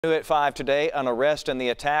New at 5 today, an arrest in the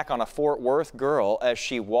attack on a Fort Worth girl as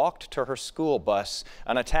she walked to her school bus.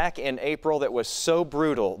 An attack in April that was so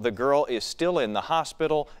brutal, the girl is still in the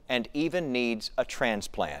hospital and even needs a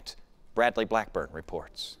transplant. Bradley Blackburn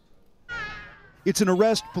reports. It's an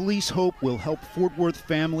arrest police hope will help Fort Worth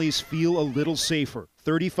families feel a little safer.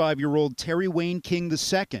 35-year-old Terry Wayne King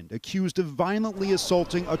II accused of violently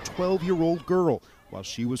assaulting a 12-year-old girl while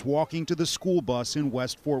she was walking to the school bus in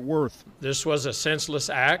West Fort Worth. This was a senseless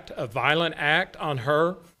act, a violent act on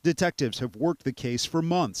her. Detectives have worked the case for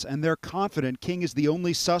months, and they're confident King is the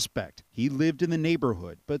only suspect. He lived in the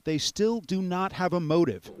neighborhood, but they still do not have a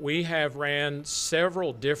motive. We have ran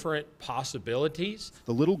several different possibilities.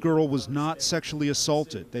 The little girl was not sexually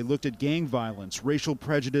assaulted. They looked at gang violence, racial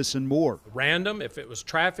prejudice, and more. Random, if it was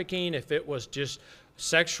trafficking, if it was just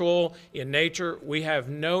sexual in nature, we have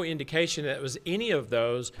no indication that it was any of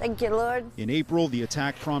those. Thank you, Lord. In April, the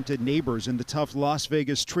attack prompted neighbors in the tough Las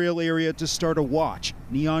Vegas Trail area to start a watch.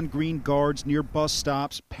 Neon green guards near bus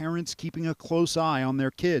stops, parents keeping a close eye on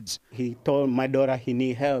their kids. He told my daughter he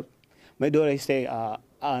need help. My daughter say,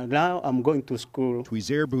 now I'm going to school.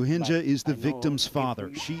 Twizer Buhinja is the victim's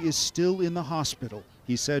father. She is still in the hospital.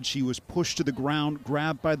 He said she was pushed to the ground,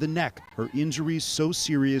 grabbed by the neck. Her injuries so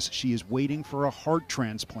serious she is waiting for a heart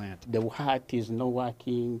transplant. The heart is not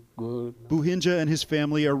working good. Buhinja and his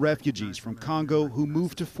family are refugees from Congo who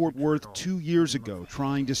moved to Fort Worth 2 years ago,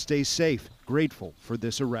 trying to stay safe. Grateful for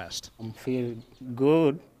this arrest. I feel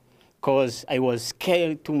good because I was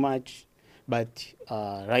scared too much. But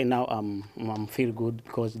right now I'm feel good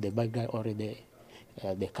because the bad guy already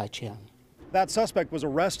they catch him. That suspect was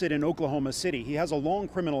arrested in Oklahoma City. He has a long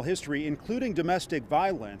criminal history, including domestic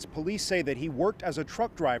violence. Police say that he worked as a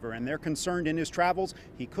truck driver, and they're concerned in his travels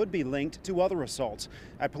he could be linked to other assaults.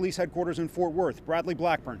 At police headquarters in Fort Worth, Bradley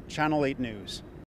Blackburn, Channel 8 News.